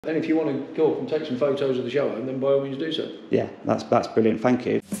And if you want to go up and take some photos of the show home, then by all means do so. Yeah, that's brilliant, thank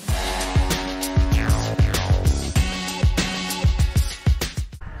you.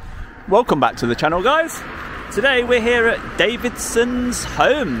 Welcome back to the channel, guys. Today we're here at Davidsons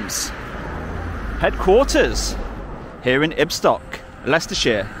Homes headquarters here in Ibstock,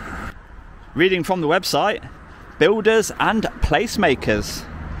 Leicestershire. Reading from the website, builders and placemakers.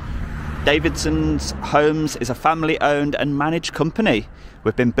 Davidsons Homes is a family-owned and managed company.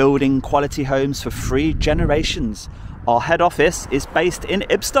 We've been building quality homes for 3 generations. Our head office is based in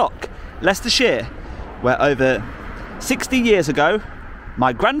Ibstock, Leicestershire, where over 60 years ago,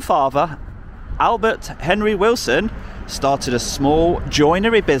 my grandfather, Albert Henry Wilson, started a small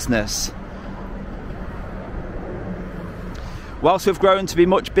joinery business. Whilst we've grown to be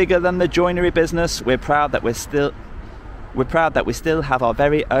much bigger than the joinery business, we're proud that we still have our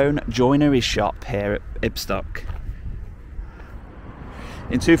very own joinery shop here at Ibstock.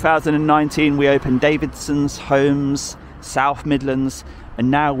 In 2019 we opened Davidsons Homes, South Midlands, and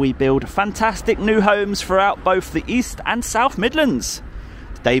now we build fantastic new homes throughout both the East and South Midlands.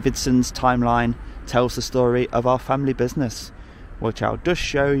 Davidsons timeline tells the story of our family business, which I'll just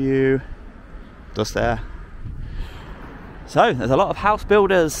show you just there. So there's a lot of house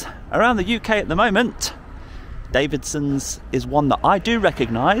builders around the UK at the moment. Davidsons is one that I do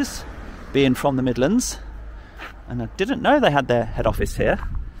recognise, being from the Midlands, and I didn't know they had their head office here.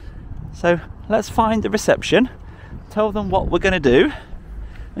 So let's find the reception, tell them what we're going to do,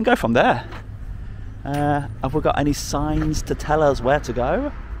 and go from there. Have we got any signs to tell us where to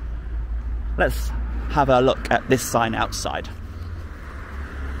go? Let's have a look at this sign outside.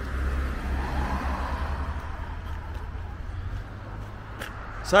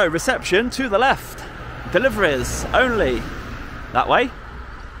 So reception to the left, deliveries only that way.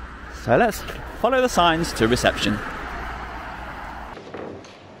 So let's follow the signs to reception.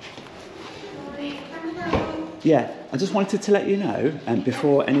 Yeah, I just wanted to let you know,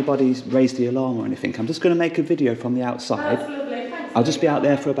 before anybody's raised the alarm or anything, I'm just going to make a video from the outside. That's lovely. Thanks. I'll just be out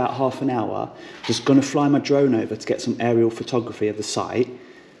there for about half an hour. Just going to fly my drone over to get some aerial photography of the site.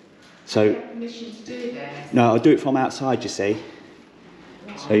 So, Permission to do this? no, I'll do it from outside, you see.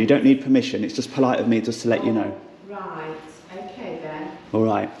 So you don't need permission, it's just polite of me just to let you know. Right, okay then.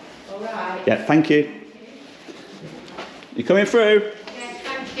 Alright. Alright. Yeah, thank you. You coming through? Yes,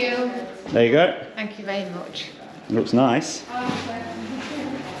 thank you. There you go. Thank you very much. It looks nice.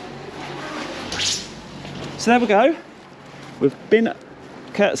 So there we go. We've been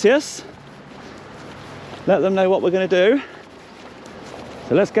courteous. Let them know what we're going to do.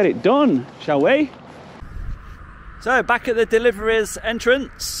 So let's get it done, shall we? So back at the deliveries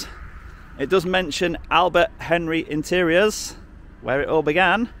entrance, it does mention Albert Henry Interiors, where it all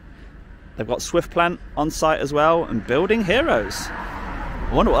began. They've got Swift Plant on site as well, and Building Heroes.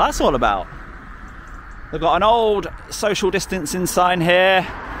 I wonder what that's all about. They've got an old social distancing sign here,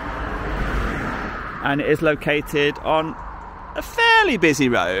 and it is located on a fairly busy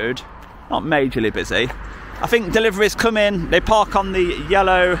road, not majorly busy. I think deliveries come in, they park on the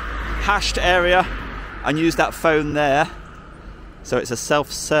yellow hashed area and use that phone there. So it's a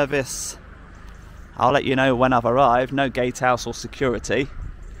self-service. I'll let you know when I've arrived, no gatehouse or security.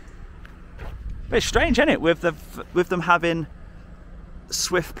 But it's strange, isn't it, with them having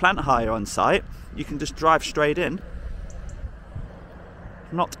Swift Plant hire on site. You can just drive straight in.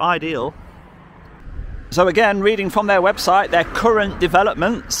 Not ideal. So again, reading from their website, their current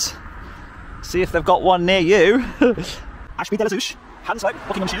developments. See if they've got one near you. Ashby de la Zouch, Hanslope,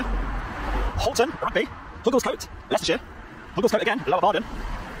 Buckinghamshire, Halton, Rugby, Hugglescote, Leicestershire, Hugglescote again, Lower Bardon,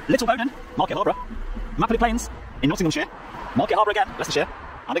 Little Bowden, Market Harbour, Mapley Plains in Nottinghamshire, Market Harbour again, Leicestershire,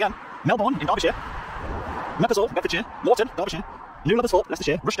 and again, Melbourne in Derbyshire, Meppersall, Bedfordshire, Lawton, Derbyshire, New Loversthorpe,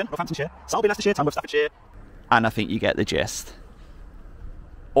 Leicestershire, Rushden, Northamptonshire, Selby, Leicestershire, Tamworth, Staffordshire. And I think you get the gist.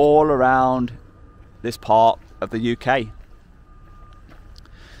 All around this part of the UK.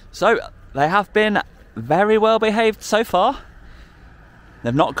 So they have been very well behaved so far.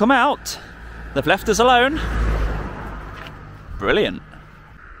 They've not come out. They've left us alone. Brilliant.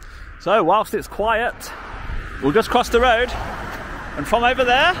 So whilst it's quiet, we'll just cross the road, and from over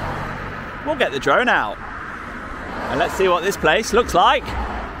there we'll get the drone out and let's see what this place looks like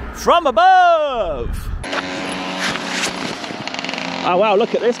from above. Oh wow,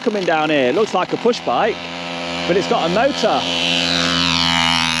 look at this coming down here. It looks like a push bike, but it's got a motor.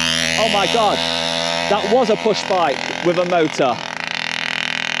 Oh my god, that was a push bike with a motor.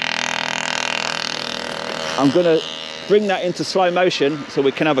 I'm gonna bring that into slow motion so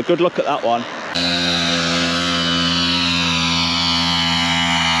we can have a good look at that one.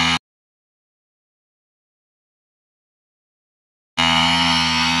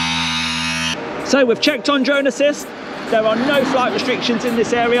 So we've checked on drone assist. There are no flight restrictions in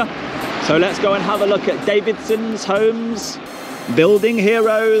this area. So let's go and have a look at Davidsons Homes, Building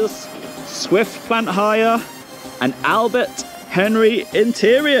Heroes, Swift Plant Hire, and Albert Henry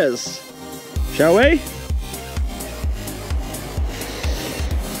Interiors. Shall we?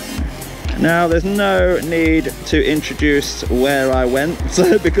 Now there's no need to introduce where I went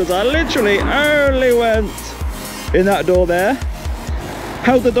because I literally only went in that door there.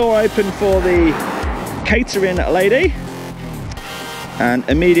 Held the door open for the catering lady, and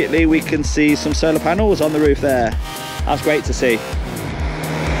immediately we can see some solar panels on the roof there. That's great to see.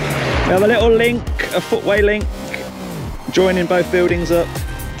 We have a little link, a footway link, joining both buildings up,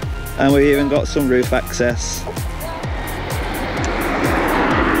 and we've even got some roof access.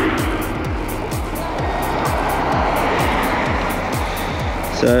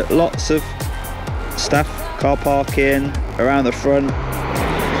 So lots of staff car parking around the front,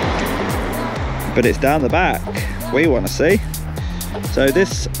 but it's down the back we want to see. So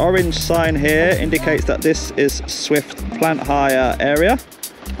this orange sign here indicates that this is Swift Plant Hire area.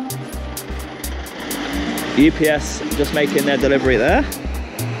 UPS just making their delivery there.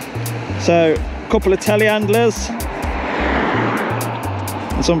 So a couple of telehandlers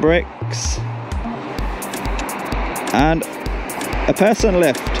and some bricks and a person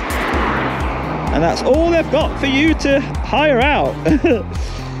lift, and that's all they've got for you to hire out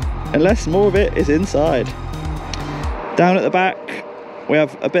unless more of it is inside. Down at the back we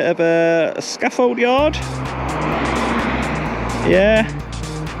have a bit of a scaffold yard. Yeah,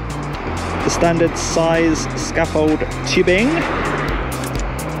 the standard size scaffold tubing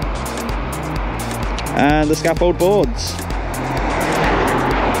and the scaffold boards.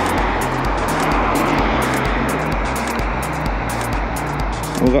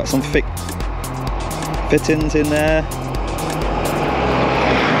 We've got some fittings in there.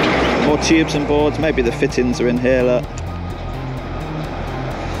 More tubes and boards. Maybe the fittings are in here, look.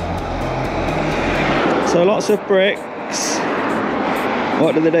 So lots of bricks.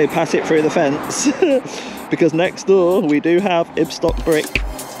 What do they do? Pass it through the fence. Because next door we do have Ibstock brick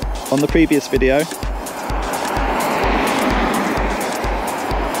on the previous video.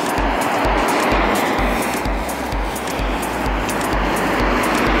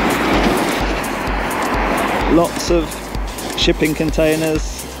 Lots of shipping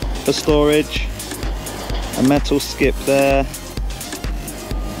containers for storage, a metal skip there.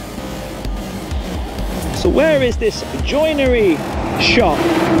 So where is this joinery shop?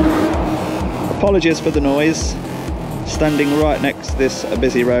 Apologies for the noise, standing right next to this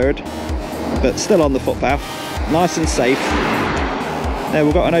busy road, but still on the footpath, nice and safe. Now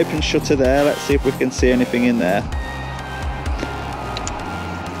we've got an open shutter there, let's see if we can see anything in there.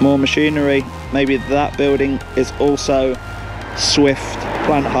 More machinery. Maybe that building is also Swift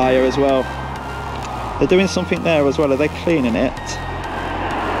Plant Hire as well. They're doing something there as well. Are they cleaning it?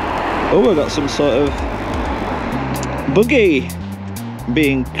 Oh, we've got some sort of buggy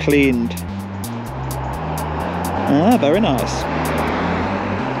being cleaned. Ah, very nice.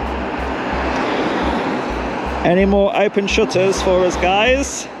 Any more open shutters for us,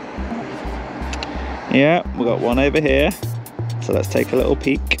 guys? Yeah, we've got one over here. So let's take a little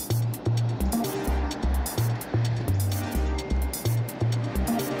peek.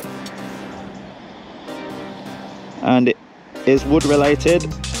 And it is wood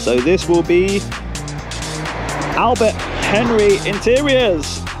related, so this will be Albert Henry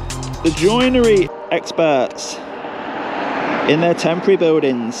Interiors, the joinery experts in their temporary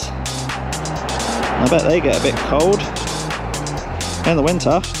buildings. I bet they get a bit cold in the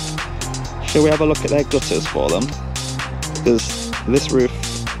winter. Shall we have a look at their gutters for them? Because this roof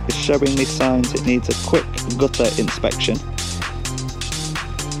is showing me signs it needs a quick gutter inspection.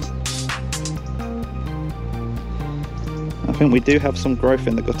 I think we do have some growth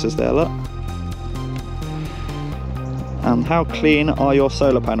in the gutters there, look. And how clean are your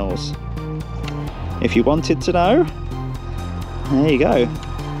solar panels? If you wanted to know, there you go.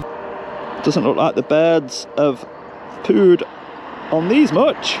 Doesn't look like the birds have pooed on these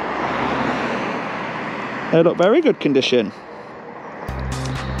much. They look very good condition.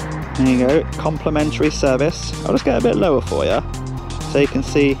 There you go, complimentary service. I'll just get a bit lower for you so you can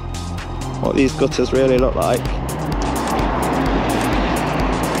see what these gutters really look like.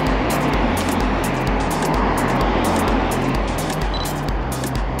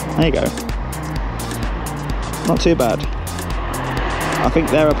 There you go. Not too bad. I think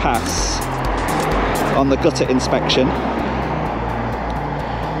they're a pass on the gutter inspection.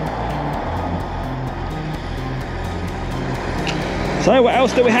 So what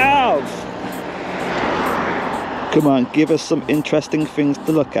else do we have? Come on, give us some interesting things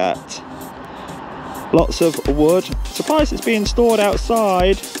to look at. Lots of wood. Surprised it's being stored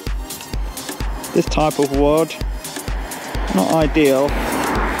outside. This type of wood. Not ideal.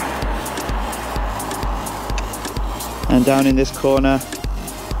 And down in this corner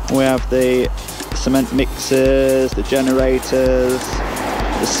we have the cement mixers, the generators,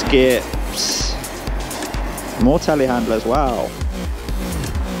 the skips, more telehandlers. Wow.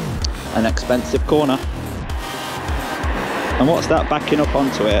 An expensive corner. And what's that backing up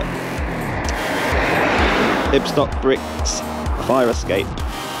onto it? Ibstock bricks fire escape.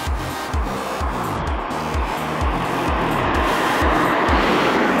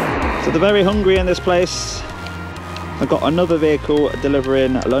 So they're very hungry in this place. I've got another vehicle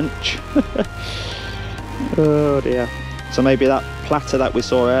delivering lunch. Oh dear. So maybe that platter that we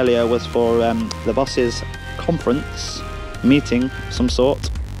saw earlier was for the boss's conference, meeting of some sort.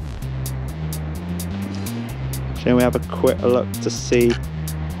 Shall we have a quick look to see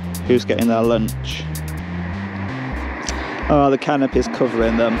who's getting their lunch? Oh, the canopy's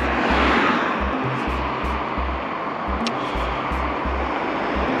covering them.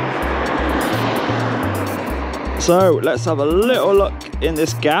 So let's have a little look in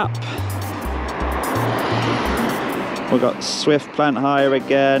this gap. We've got Swift plant hire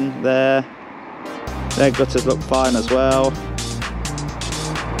again there. Their gutters look fine as well.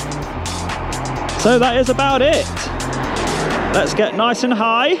 So that is about it. Let's get nice and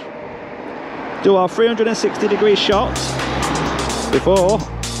high. Do our 360-degree shot before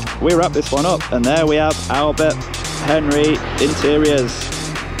we wrap this one up. And there we have Albert Henry Interiors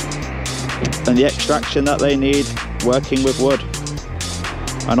and the extraction that they need working with wood.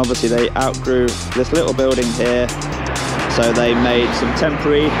 And obviously they outgrew this little building here, so they made some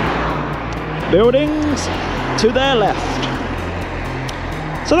temporary buildings to their left.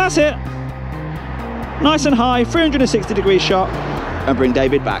 So that's it. Nice and high, 360-degree shot, and bring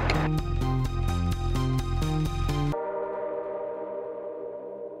David back.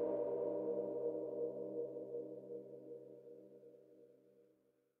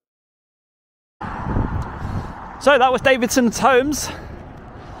 So that was Davidsons Homes.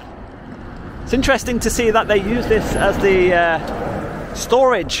 It's interesting to see that they use this as the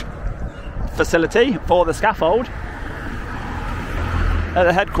storage facility for the scaffold at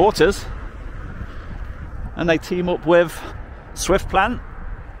the headquarters, and they team up with Swift Plant,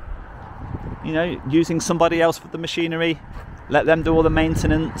 you know, using somebody else for the machinery, let them do all the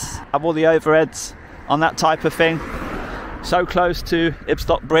maintenance, have all the overheads on that type of thing. So close to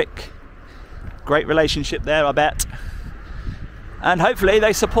Ibstock brick. Great relationship there, I bet. And hopefully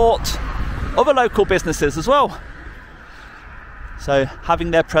they support other local businesses as well. So having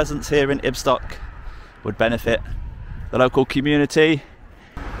their presence here in Ibstock would benefit the local community.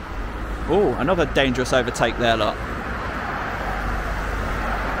 Oh, another dangerous overtake there, look.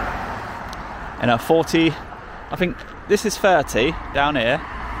 And a 40, I think this is 30 down here,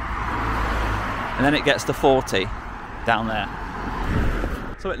 and then it gets to 40 down there.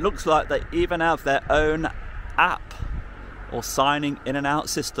 So it looks like they even have their own app or signing in and out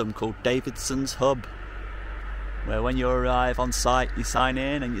system called Davidsons Hub, where when you arrive on site you sign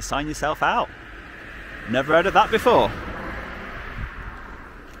in and you sign yourself out. Never heard of that before.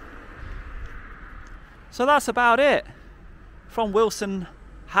 So that's about it from Wilson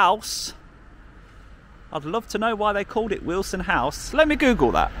House. I'd love to know why they called it Wilson House. Let me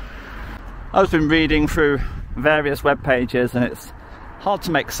Google that. I've been reading through various web pages and it's hard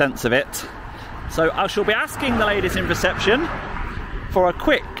to make sense of it. So I shall be asking the ladies in reception for a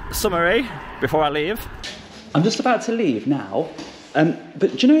quick summary before I leave. I'm just about to leave now, but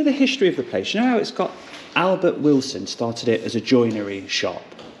do you know the history of the place? You know how it's got Albert Wilson started it as a joinery shop,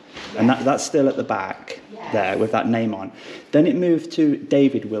 and that's still at the back there with that name on. Then it moved to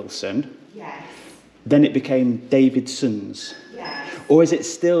David Wilson. Yes. Then it became Davidsons. Yes. Or is it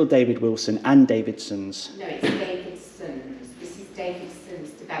still David Wilson and Davidsons? No, it's Davidsons. This is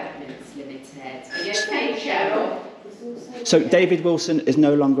Davidsons Developments Limited. Are you okay, Cheryl? So David Wilson is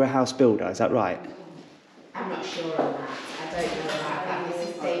no longer a house builder, is that right? I'm not sure on that. I don't know about that. This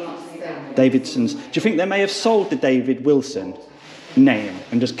is Davidsons. Davidsons. Do you think they may have sold the David Wilson name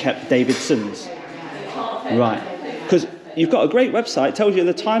and just kept Davidsons? Right. Because you've got a great website, tells you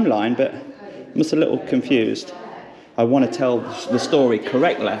the timeline, but I'm just a little confused. I want to tell the story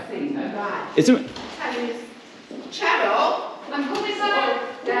correctly. Is there... Cheryl, I'm coming back.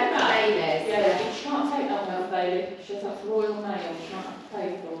 Yeah, she can't take that one, Bailey. She has that Royal Mail. She can't have to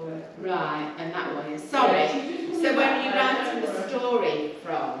pay for it. Right, and that one is. Sorry. So where are you writing the story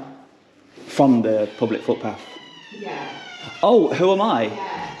from? From the public footpath. Yeah. Oh, who am I?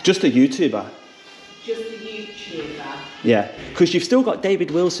 Yeah. Just a YouTuber. Just a YouTuber. Yeah, because you've still got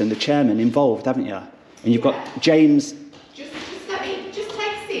David Wilson, the chairman, involved, haven't you? And you've got James. Just let me, just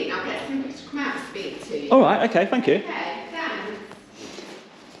take a seat and I'll get somebody to come out and speak to you. All right, okay, thank you. Okay, thanks.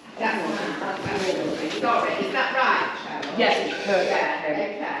 Sorry, is that right, Cheryl? Yes, it's perfect. Yeah,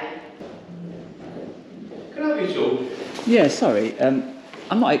 okay. Can I have your tool? Yeah, sorry.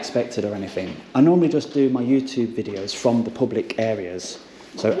 I'm not expected or anything. I normally just do my YouTube videos from the public areas.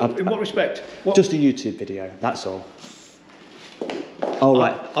 So In what respect? What? just a YouTube video, that's all. Oh,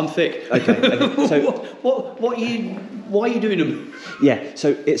 right. I'm thick. Okay, okay. So, Why are you doing them? yeah,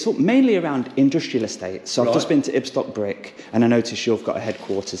 so it's mainly around industrial estates. So I've Right. just been to Ibstock Brick, and I noticed you've got a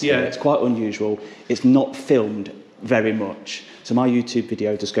headquarters here. Yeah. It's quite unusual. It's not filmed very much. So my YouTube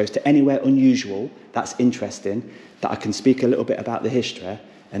video just goes to anywhere unusual that's interesting, that I can speak a little bit about the history,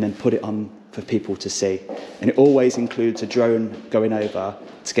 and then put it on for people to see. And it always includes a drone going over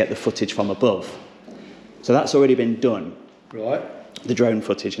to get the footage from above. So that's already been done. Right. The drone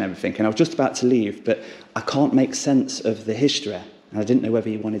footage and everything, and I was just about to leave, but I can't make sense of the history, and I didn't know whether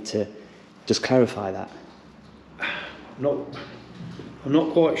you wanted to just clarify that. I'm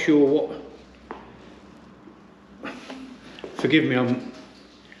not quite sure what. Forgive me.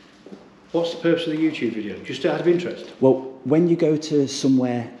 What's the purpose of the YouTube video? Just out of interest. Well, when you go to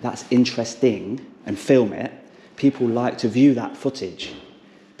somewhere that's interesting and film it, people like to view that footage,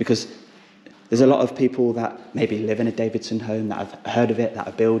 because there's a lot of people that maybe live in a Davidson home, that have heard of it, that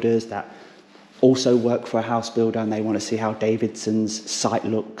are builders, that also work for a house builder, and they want to see how Davidson's site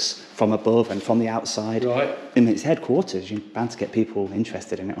looks from above and from the outside. Right. In its headquarters, you're bound to get people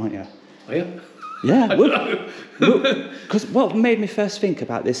interested in it, aren't you? Are you? Yeah. Because what made me first think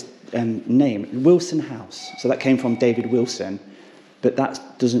about this name, Wilson House. So that came from David Wilson, but that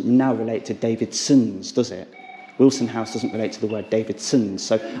doesn't now relate to Davidsons, does it? Wilson House doesn't relate to the word Davidsons.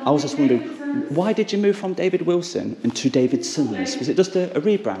 So I was just wondering, why did you move from David Wilson and to Davidsons? Was it just a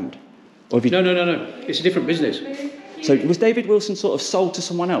rebrand? Or have you... No. It's a different business. So was David Wilson sort of sold to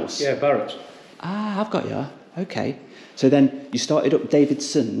someone else? Yeah, Barrett's. Ah, I've got you. Okay. So then you started up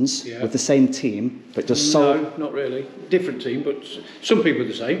Davidsons with the same team, but just sold... No, not really. Different team, but some people are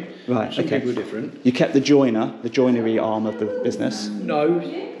the same. Right, Some okay. people are different. You kept the joinery arm of the business? No.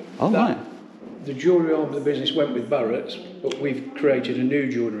 Oh, right. The jewellery arm of the business went with Barrett's, but we've created a new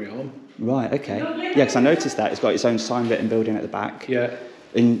jewellery arm. Right, okay. Yeah, because I noticed that. It's got its own sign-written building at the back. Yeah.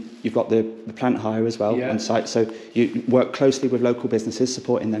 And you've got the plant hire as well on site. So you work closely with local businesses,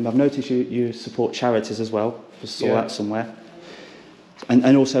 supporting them. I've noticed you support charities as well. I saw that somewhere.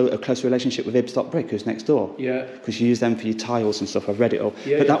 And also a close relationship with Ibstock Brick, who's next door. Yeah. Because you use them for your tiles and stuff. I've read it all.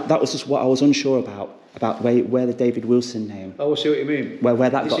 Yeah, but that was just what I was unsure about where the David Wilson name... Oh, I see what you mean. Where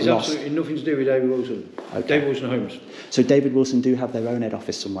that got This is lost. absolutely nothing to do with David Wilson. Okay. David Wilson Homes. So David Wilson do have their own head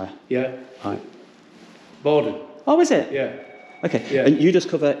office somewhere? Yeah. Right. Borden. Oh, is it? Yeah. Okay. Yeah. And you just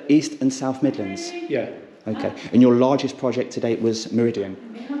cover East and South Midlands? Yeah. Okay. And your largest project to date was Meridian?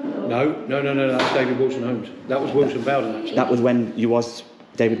 No. That's David Wilson Homes. That was Wilson Bowden, actually. That was when you was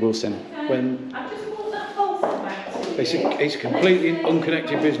David Wilson? When I just want that wholesale back to it's a completely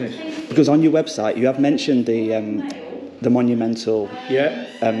unconnected business. Because on your website you have mentioned the monumental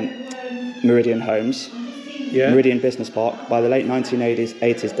Meridian Homes, Meridian Business Park. By the late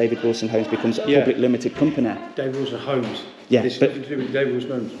 1980s, David Wilson Homes becomes a public limited company. David Wilson Homes. Yeah, This is nothing to do with David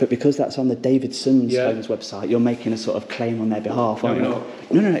Wilson Homes. But because that's on the Davidsons Homes website, you're making a sort of claim on their behalf, aren't you? No,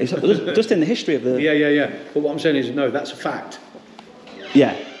 No, it's just in the history of the... Yeah. But what I'm saying is, no, that's a fact.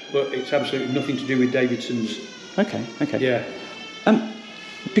 Yeah. But it's absolutely nothing to do with Davidson's. Okay. Yeah.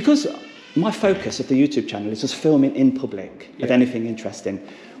 Because my focus of the YouTube channel is just filming in public of anything interesting,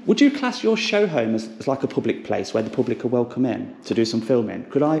 would you class your show home as like a public place where the public are welcome in to do some filming?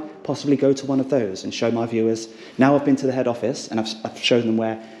 Could I possibly go to one of those and show my viewers? Now I've been to the head office and I've shown them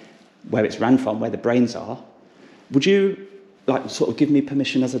where it's ran from, where the brains are. Would you like sort of give me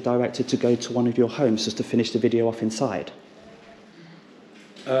permission as a director to go to one of your homes just to finish the video off inside?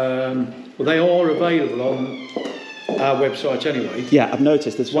 Well, they are available on our website anyway. Yeah, I've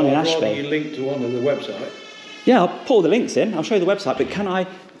noticed there's one in I'd rather Ashby. you link to one of the website. Yeah, I'll pull all the links in. I'll show you the website. But can I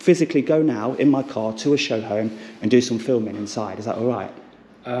physically go now in my car to a show home and do some filming inside? Is that all right?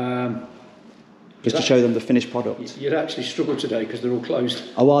 Just to show them the finished product. You'd actually struggle today because they're all closed.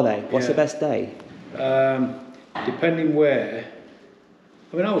 Oh, are they? What's the best day? Depending where.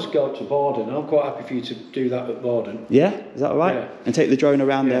 I mean, I was going to Borden, and I'm quite happy for you to do that at Borden. Yeah, is that all right? Yeah. And take the drone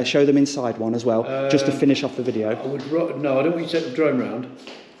around there, show them inside one as well, just to finish off the video. No, I don't want you to take the drone round.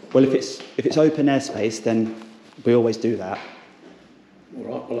 Well, if it's open airspace, then we always do that. All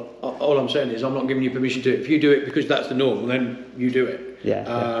right. Well, all I'm saying is I'm not giving you permission to do it. If you do it because that's the norm, then you do it.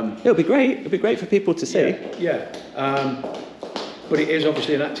 Yeah. It'll be great. It'll be great for people to see. Yeah. but it is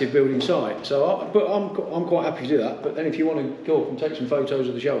obviously an active building site. So, I'm quite happy to do that. But then, if you want to go up and take some photos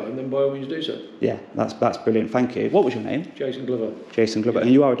of the show home, then by all means do so. Yeah, that's brilliant. Thank you. What was your name? Jason Glover. Jason Glover, and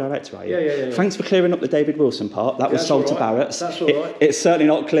you are a director, are you? Yeah. Thanks for clearing up the David Wilson part. That was sold to Barrett's. That's all right. It's certainly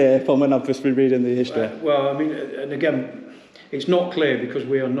not clear from when I've just been reading the history. Well, I mean, and again, it's not clear because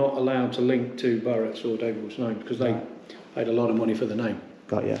we are not allowed to link to Barrett's or David Wilson Homes because they paid a lot of money for the name.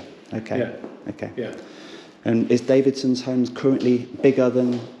 Got you. Okay. Yeah. Okay. Yeah. And is Davidsons Homes currently bigger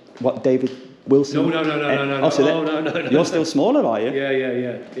than what David Wilson? No. No. You're still smaller, are you? Yeah.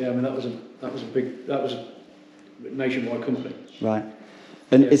 I mean, that was a nationwide company. Right.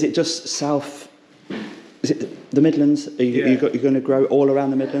 And is it just south? Is it the Midlands? You're going to grow all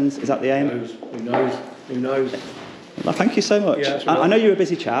around the Midlands? Is that the aim? Who knows? Well, thank you so much. Yeah, that's all right. I know you're a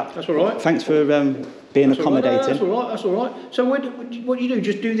busy chap. That's all right. Thanks for being accommodating. That's all right. So what do you do?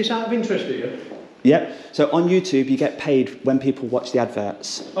 Just do this out of interest, do you? Yep. So on YouTube, you get paid when people watch the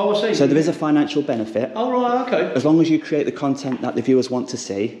adverts. Oh, I see. So there is a financial benefit. Oh, right, okay. As long as you create the content that the viewers want to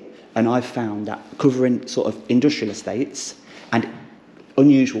see. And I've found that covering sort of industrial estates and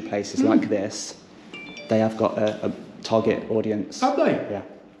unusual places like this, they have got a target audience. Have they? Yeah.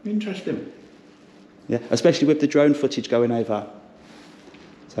 Interesting. Yeah, especially with the drone footage going over.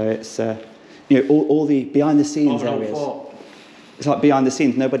 So it's, all the behind the scenes areas. It's like behind the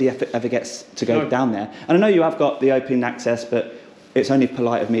scenes, nobody ever gets to go down there. And I know you have got the open access, but it's only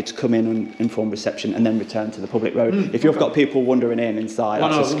polite of me to come in and inform reception and then return to the public road. If you've got people wandering inside,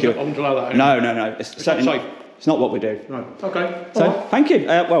 that's a secure. I wouldn't allow that. No. It's certainly not, it's not what we do. No. Okay. So, thank you.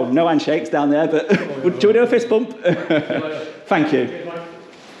 Well, no handshakes down there, but do we do a fist bump? Thank you.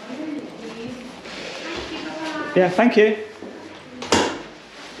 Yeah, thank you.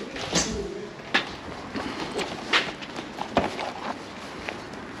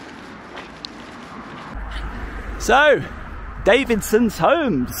 So, Davidsons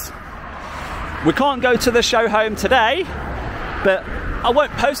Homes. We can't go to the show home today, but I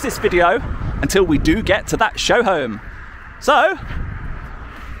won't post this video until we do get to that show home. So,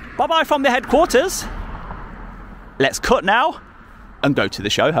 bye-bye from the headquarters. Let's cut now and go to the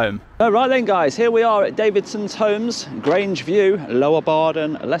show home. Right then guys, here we are at Davidsons Homes, Grange View, Lower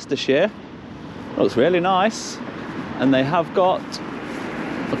Barden, Leicestershire. Looks really nice. And they have got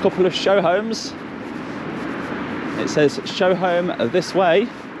a couple of show homes. It says show home this way.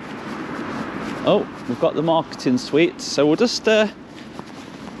 Oh, we've got the marketing suite. So we'll just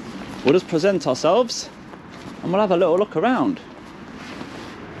present ourselves and we'll have a little look around.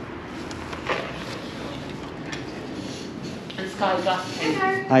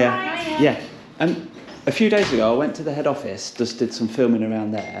 Yeah. A few days ago I went to the head office, just did some filming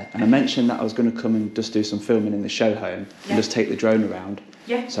around there, and I mentioned that I was going to come and just do some filming in the show home and just take the drone around.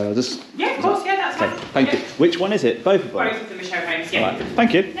 Yeah. So I'll just... Yeah, of course, that's fine. Thank you. Which one is it? Both of them? Both of them are show homes, yeah. Right.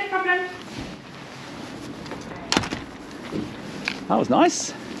 Thank you. No problem. That was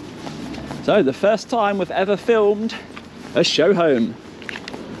nice. So the first time we've ever filmed a show home.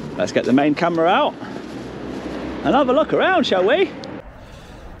 Let's get the main camera out and have a look around, shall we?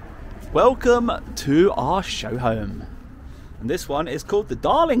 Welcome to our show home. And this one is called the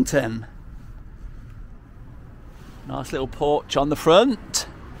Darlington. Nice little porch on the front.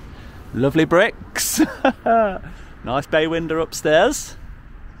 Lovely bricks. Nice bay window upstairs.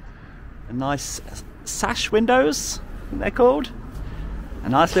 A nice sash windows, I think they're called. A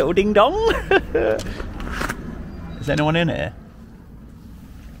nice little ding dong. Is anyone in here?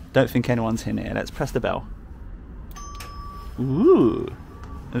 Don't think anyone's in here. Let's press the bell. Ooh,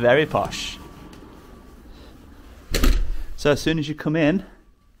 very posh. So as soon as you come in,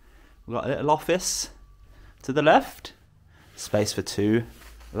 we've got a little office to the left. Space for 2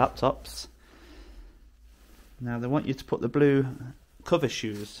 laptops. Now they want you to put the blue cover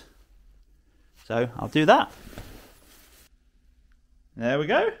shoes. So I'll do that. There we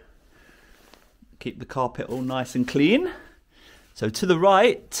go. Keep the carpet all nice and clean. So to the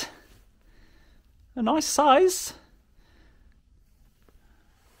right, a nice size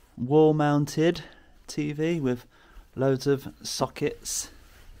wall mounted TV with loads of sockets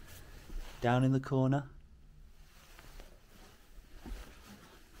down in the corner.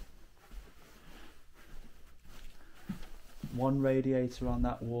 One radiator on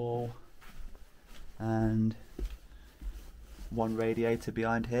that wall and one radiator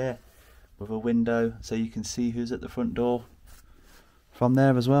behind here with a window so you can see who's at the front door from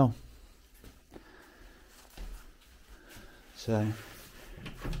there as well. So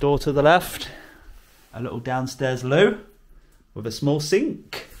door to the left, a little downstairs loo with a small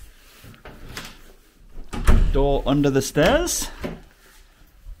sink. Door under the stairs,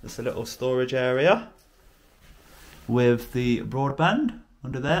 just a little storage area with the broadband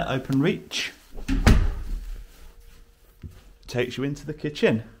under there, open reach. Takes you into the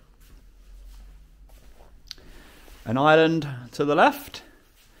kitchen. An island to the left.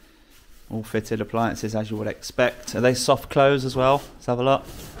 All fitted appliances as you would expect. Are they soft close as well? Let's have a look.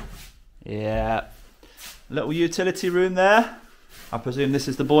 Yeah. Little utility room there. I presume this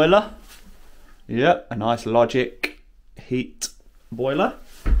is the boiler. Yep, a nice Logic heat boiler.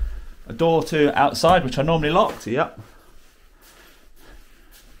 A door to outside, which I normally locked. Yep.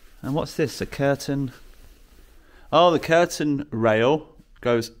 And what's this? A curtain. Oh, the curtain rail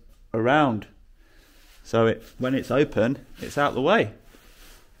goes around. So when it's open, it's out the way.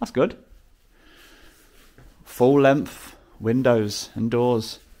 That's good. Full length windows and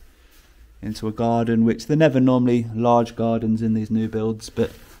doors into a garden, which they're never normally large gardens in these new builds,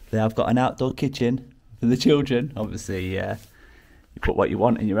 but they have got an outdoor kitchen for the children. Obviously, you put what you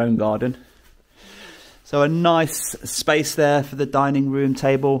want in your own garden. So a nice space there for the dining room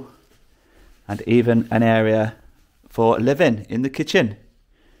table, and even an area for living in the kitchen.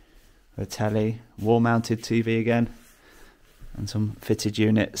 A telly, wall-mounted TV again, and some fitted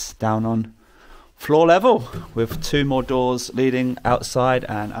units down on floor level with 2 more doors leading outside,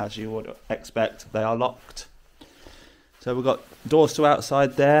 and as you would expect, they are locked. So we've got doors to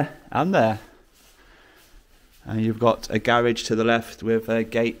outside there and there. And you've got a garage to the left with a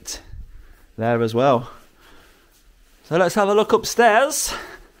gate there as well. So let's have a look upstairs.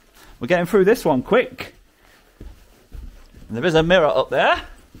 We're getting through this one quick. And there is a mirror up there.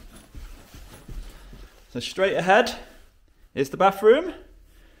 So straight ahead is the bathroom.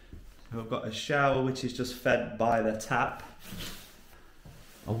 We've got a shower which is just fed by the tap.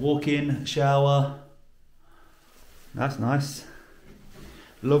 A walk-in shower. That's nice.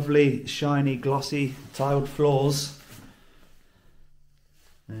 Lovely, shiny, glossy, tiled floors.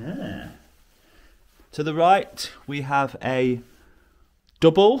 Yeah. To the right, we have a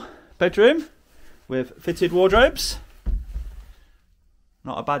double bedroom with fitted wardrobes.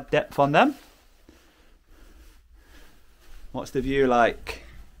 Not a bad depth on them. What's the view like?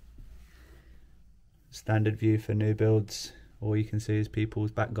 Standard view for new builds. All you can see is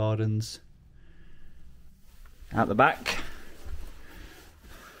people's back gardens. Out the back.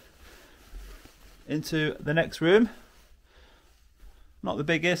 Into the next room. Not the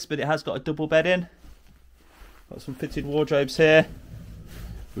biggest, but it has got a double bed in. Got some fitted wardrobes here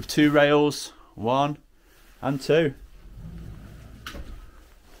with 2 rails, 1 and 2.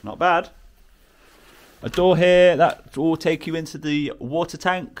 Not bad. A door here that will take you into the water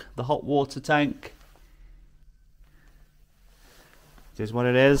tank, the hot water tank. It is what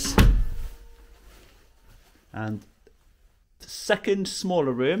it is. And the second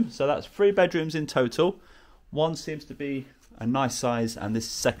smaller room, so that's 3 bedrooms in total. One seems to be a nice size, and this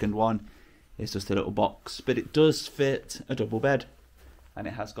second one is just a little box, but it does fit a double bed, and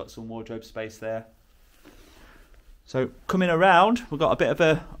it has got some wardrobe space there. So coming around, we've got a bit of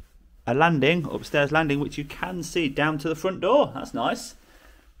a landing, upstairs landing, which you can see down to the front door. That's nice,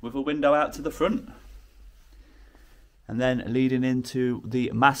 with a window out to the front. And then leading into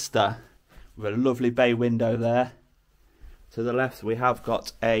the master with a lovely bay window there. To the left we have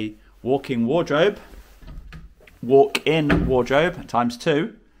got a walk-in wardrobe times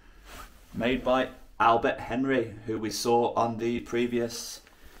 2, made by Albert Henry, who we saw on the previous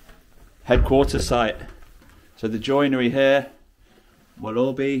headquarters site. So the joinery here will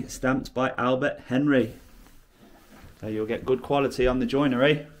all be stamped by Albert Henry. So you'll get good quality on the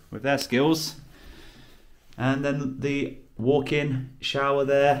joinery with their skills. And then the walk-in shower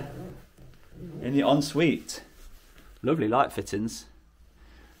there in the ensuite. Lovely light fittings.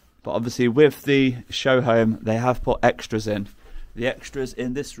 But obviously with the show home, they have put extras in. The extras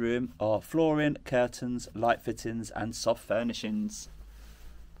in this room are flooring, curtains, light fittings and soft furnishings.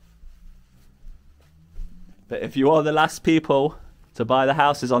 But if you are the last people to buy the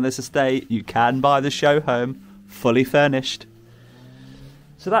houses on this estate, you can buy the show home fully furnished.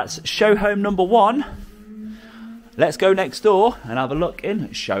 So that's show home number 1. Let's go next door and have a look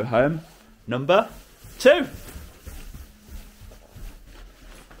in show home number 2.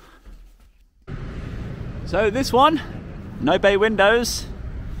 So this one, no bay windows,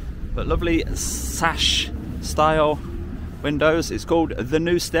 but lovely sash style windows. It's called the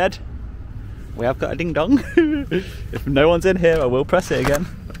Newstead. We have got a ding dong. If no one's in here, I will press it again.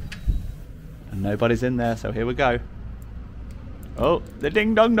 And nobody's in there, so here we go. Oh, the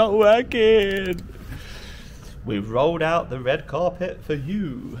ding dong not working. We've rolled out the red carpet for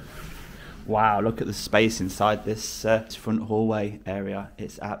you. Wow, look at the space inside this front hallway area.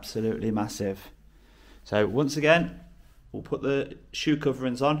 It's absolutely massive. So once again, we'll put the shoe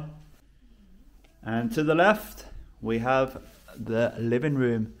coverings on. And to the left, we have the living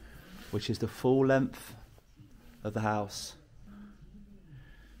room, which is the full length of the house,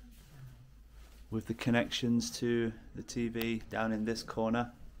 with the connections to the TV down in this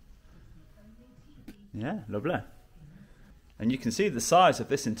corner. Yeah, lovely. And you can see the size of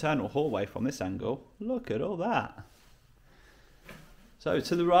this internal hallway from this angle. Look at all that. So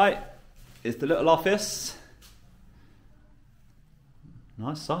to the right is the little office.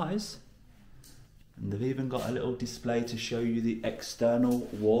 Nice size. And they've even got a little display to show you the external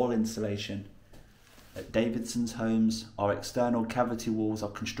wall insulation. At Davidsons Homes, our external cavity walls are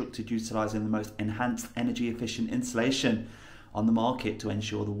constructed utilising the most enhanced energy efficient insulation on the market to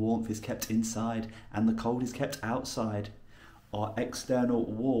ensure the warmth is kept inside and the cold is kept outside. Our external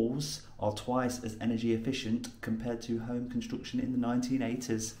walls are twice as energy efficient compared to home construction in the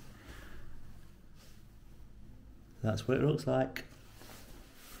 1980s. That's what it looks like.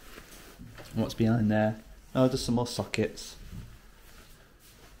 What's behind there? Oh, there's some more sockets.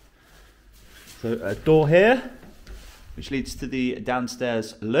 So a door here, which leads to the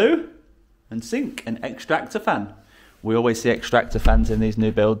downstairs loo and sink and extractor fan. We always see extractor fans in these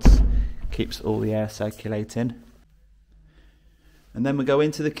new builds. Keeps all the air circulating. And then we go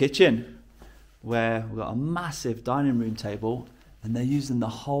into the kitchen, where we've got a massive dining room table, and they're using the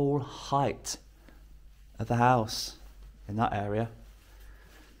whole height of the house in that area.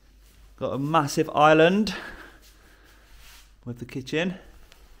 Got a massive island with the kitchen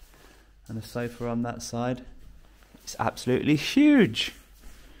and a sofa on that side. It's absolutely huge.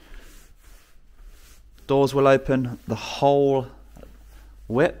 Doors will open the whole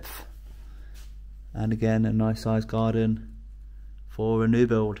width, and again a nice sized garden for a new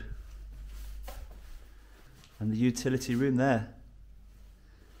build. And the utility room there.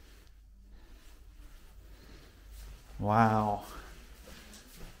 Wow.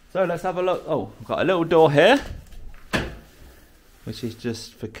 So let's have a look. Oh, we've got a little door here, which is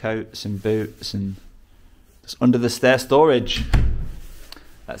just for coats and boots and just under the stair storage.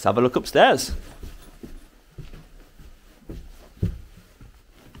 Let's have a look upstairs.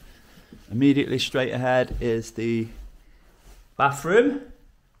 Immediately straight ahead is the bathroom.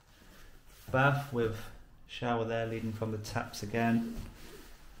 Bath with shower there leading from the taps again,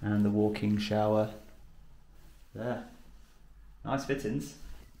 and the walk-in shower there. Nice fittings.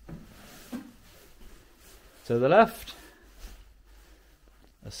 To the left,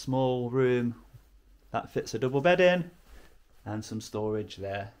 a small room that fits a double bed in and some storage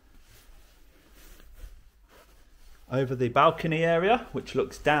there. Over the balcony area, which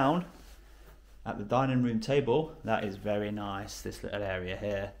looks down at the dining room table, that is very nice, this little area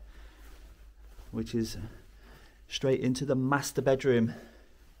here, which is straight into the master bedroom,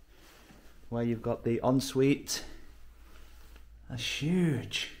 where you've got the ensuite. That's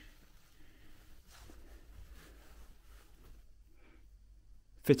huge.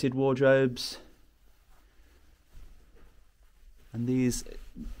 Fitted wardrobes, and these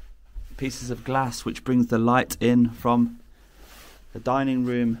pieces of glass which brings the light in from the dining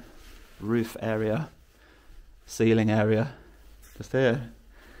room roof area, ceiling area, just here.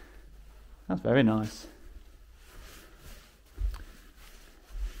 That's very nice.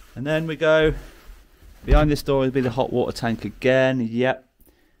 And then we go behind this door, will be the hot water tank again, yep,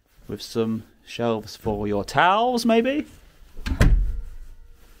 with some shelves for your towels maybe.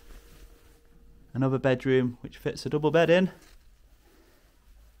 Another bedroom which fits a double bed in,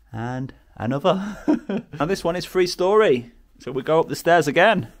 and another. And this one is 3-story, so we go up the stairs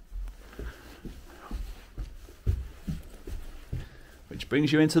again, which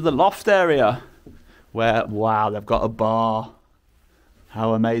brings you into the loft area, where, wow, they've got a bar.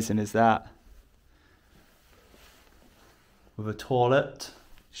 How amazing is that? With a toilet,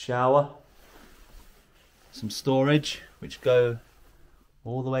 shower, some storage which go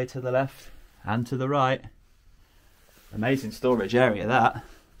all the way to the left and to the right. Amazing storage area, that.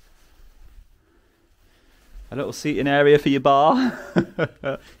 A little seating area for your bar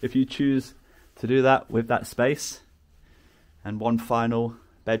if you choose to do that with that space. And one final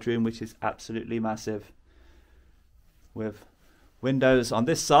bedroom which is absolutely massive, with windows on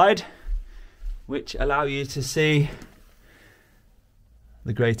this side which allow you to see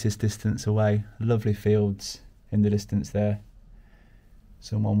the greatest distance away. Lovely fields in the distance there.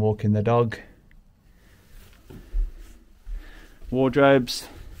 Someone walking the dog. Wardrobes,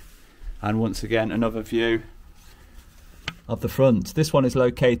 and once again another view of the front. This one is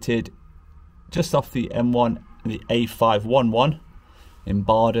located just off the M1, the A511 in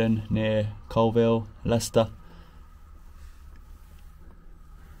Barden near Colville, Leicester.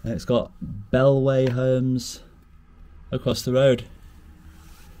 And it's got Bellway Homes across the road.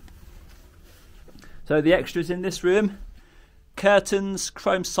 So the extras in this room: curtains,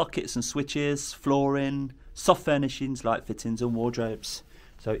 chrome sockets and switches, flooring, soft furnishings, light fittings and wardrobes.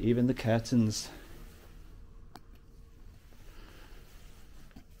 So even the curtains.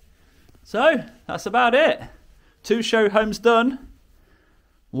 So that's about it. 2 show homes done.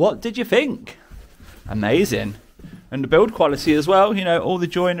 What did you think? Amazing. And the build quality as well, you know, all the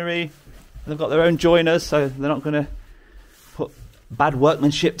joinery. They've got their own joiners, so they're not going to put bad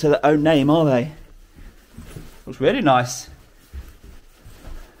workmanship to their own name, are they? Looks really nice.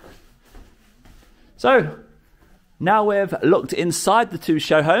 So now we've looked inside the 2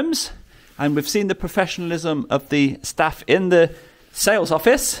 show homes and we've seen the professionalism of the staff in the sales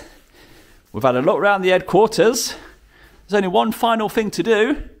office. We've had a look around the headquarters. There's only one final thing to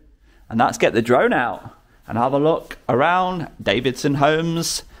do, and that's get the drone out and have a look around Davidsons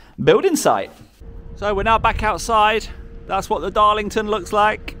Homes building site. So we're now back outside. That's what the Darlington looks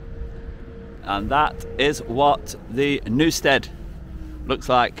like. And that is what the Newstead looks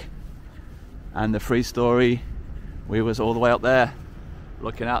like. And the 3-story, we was all the way up there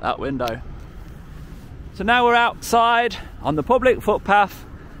looking out that window. So now we're outside on the public footpath,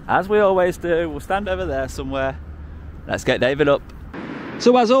 as we always do. We'll stand over there somewhere. Let's get David up.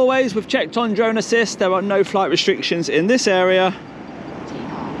 So as always, we've checked on drone assist. There are no flight restrictions in this area.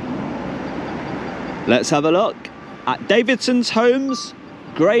 Let's have a look at Davidsons Homes,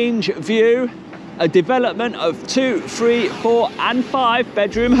 Grange View, a development of 2, 3, 4 and 5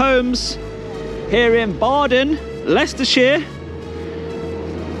 bedroom homes here in Barden, Leicestershire.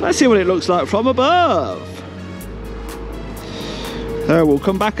 Let's see what it looks like from above. So we'll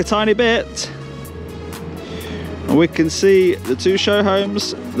come back a tiny bit and we can see the 2 show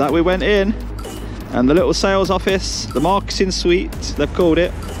homes that we went in and the little sales office, the marketing suite they've called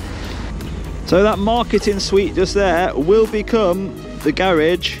it. So that marketing suite just there will become the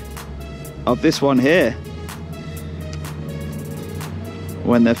garage of this one here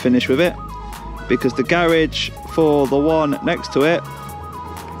when they're finished with it, because the garage for the one next to it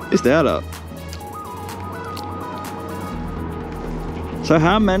is there, look. So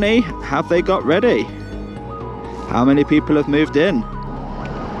how many have they got ready? How many people have moved in?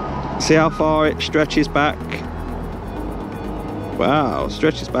 See how far it stretches back? Wow,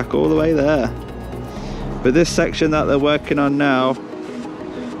 stretches back all the way there. But this section that they're working on now,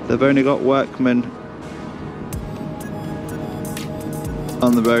 they've only got workmen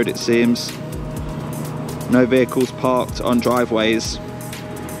on the road, it seems. No vehicles parked on driveways.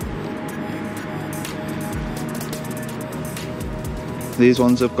 These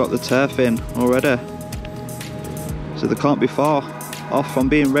ones have got the turf in already, so they can't be far off from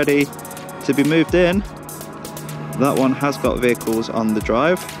being ready to be moved in. That one has got vehicles on the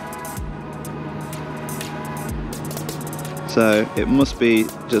drive, so it must be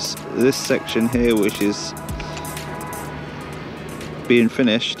just this section here which is being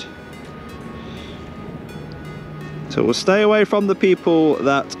finished. So we'll stay away from the people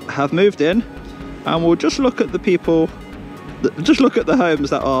that have moved in and we'll just look at the people, just look at the homes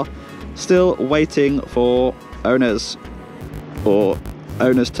that are still waiting for owners or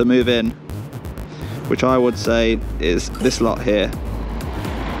owners to move in, which I would say is this lot here.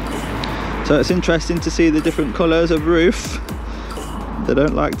 So it's interesting to see the different colours of roof. They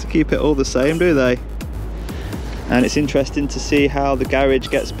don't like to keep it all the same, do they? And it's interesting to see how the garage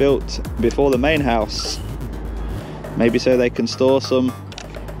gets built before the main house. Maybe so they can store some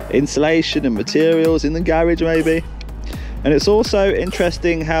insulation and materials in the garage maybe. And it's also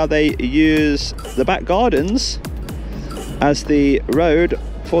interesting how they use the back gardens as the road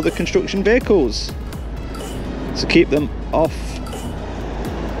for the construction vehicles to keep them off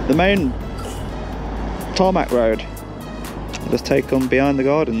the main tarmac road. Just take them behind the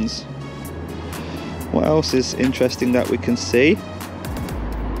gardens. What else is interesting that we can see?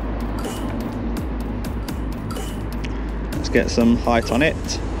 Let's get some height on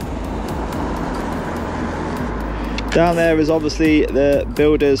it. Down there is obviously the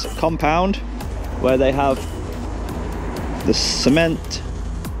builder's compound where they have the cement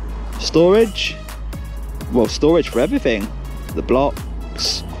storage, well, storage for everything, the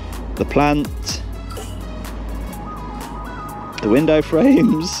blocks, the plant, the window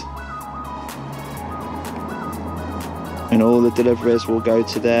frames, and all the deliveries will go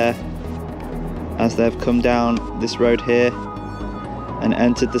to there as they've come down this road here and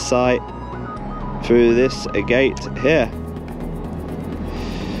entered the site through this gate here.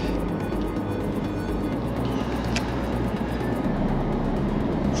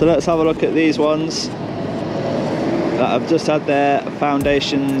 So let's have a look at these ones that have just had their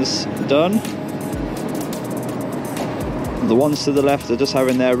foundations done. The ones to the left are just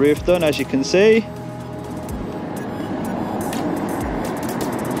having their roof done, as you can see.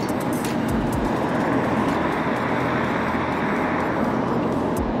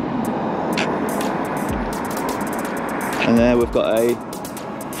 there we've got a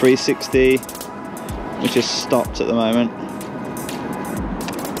 360 which is stopped at the moment.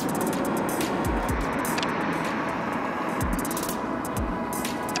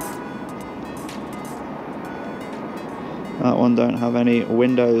 That one don't have any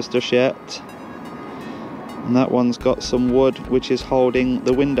windows just yet. And that one's got some wood which is holding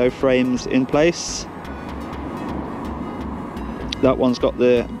the window frames in place. That one's got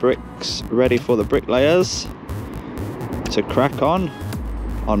the bricks ready for the bricklayers to crack on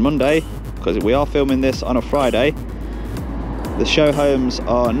Monday, because we are filming this on a Friday. The show homes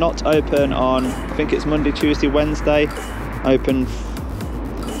are not open on, I think it's Monday, Tuesday, Wednesday. Open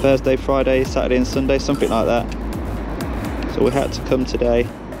Thursday, Friday, Saturday and Sunday, something like that. So we had to come today.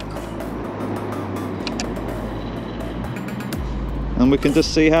 And we can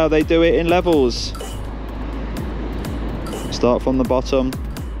just see how they do it in levels. Start from the bottom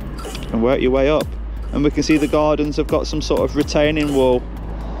and work your way up. And we can see the gardens have got some sort of retaining wall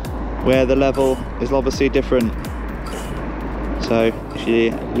where the level is obviously different. So if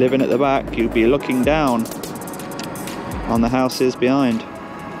you're living at the back, you'll be looking down on the houses behind.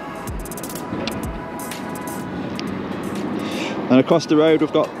 And across the road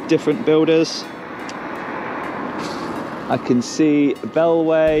we've got different builders. I can see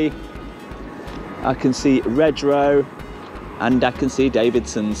Bellway, I can see Redrow, and I can see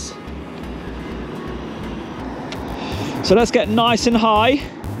Davidsons. So let's get nice and high.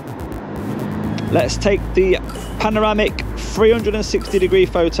 Let's take the panoramic 360-degree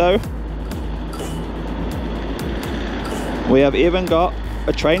photo. We have even got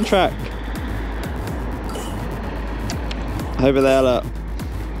a train track over there, look.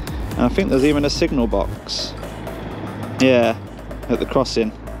 And I think there's even a signal box. Yeah, at the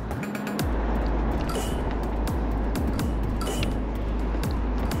crossing.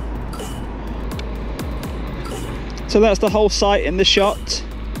 So that's the whole site in the shot.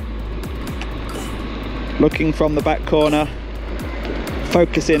 Looking from the back corner,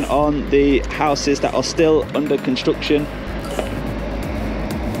 focusing on the houses that are still under construction.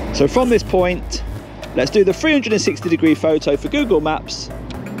 So from this point, let's do the 360-degree photo for Google Maps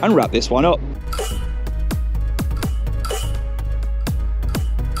and wrap this one up.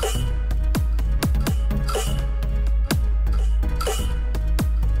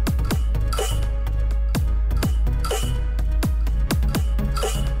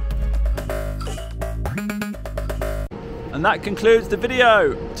 And that concludes the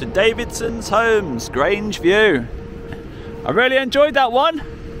video to Davidsons Homes, Grange View. I really enjoyed that one.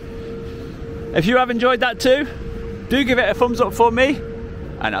 If you have enjoyed that too, do give it a thumbs up for me.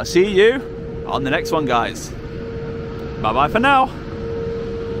 And I'll see you on the next one, guys. Bye bye for now.